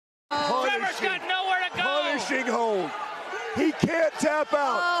Trevor's got nowhere to go. Punishing hold. He can't tap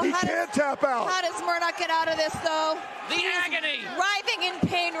out. He can't tap out. How does Murdoch get out of this, though? The agony. Writhing in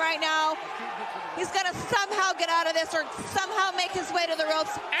pain right now. He's got to somehow get out of this or somehow make his way to the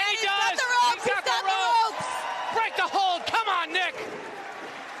ropes. And he does. Got the ropes. He's got the ropes. Break the hold. Come on, Nick.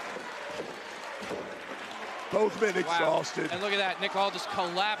 Both men exhausted. And look at that. Nick Aldis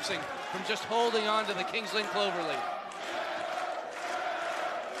collapsing from just holding on to the Kingsland Cloverleaf.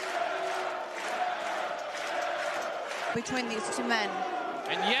 Between these two men.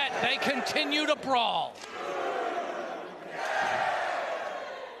 And yet they continue to brawl.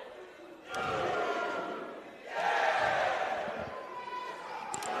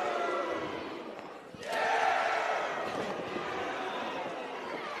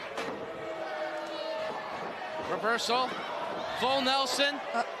 Reversal. Full Nelson.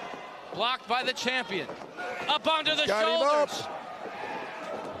 Blocked by the champion. Up onto the shoulders.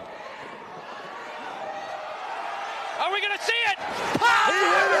 Are we going to see it? He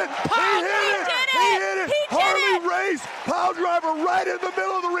hit it! He hit it! He hit it! Harley Race, pile driver right in the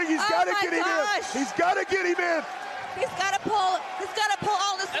middle of the ring. He's got to get him in. He's got to get him in. He's got to pull. He's got to pull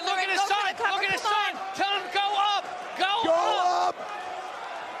all this. And look at his son. Look at his son. Tell him go up. Go up.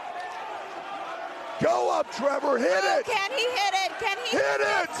 Go up, Trevor. Hit it. Can he hit it? Can he hit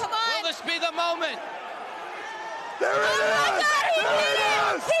it? Come on. Will this be the moment? There it is.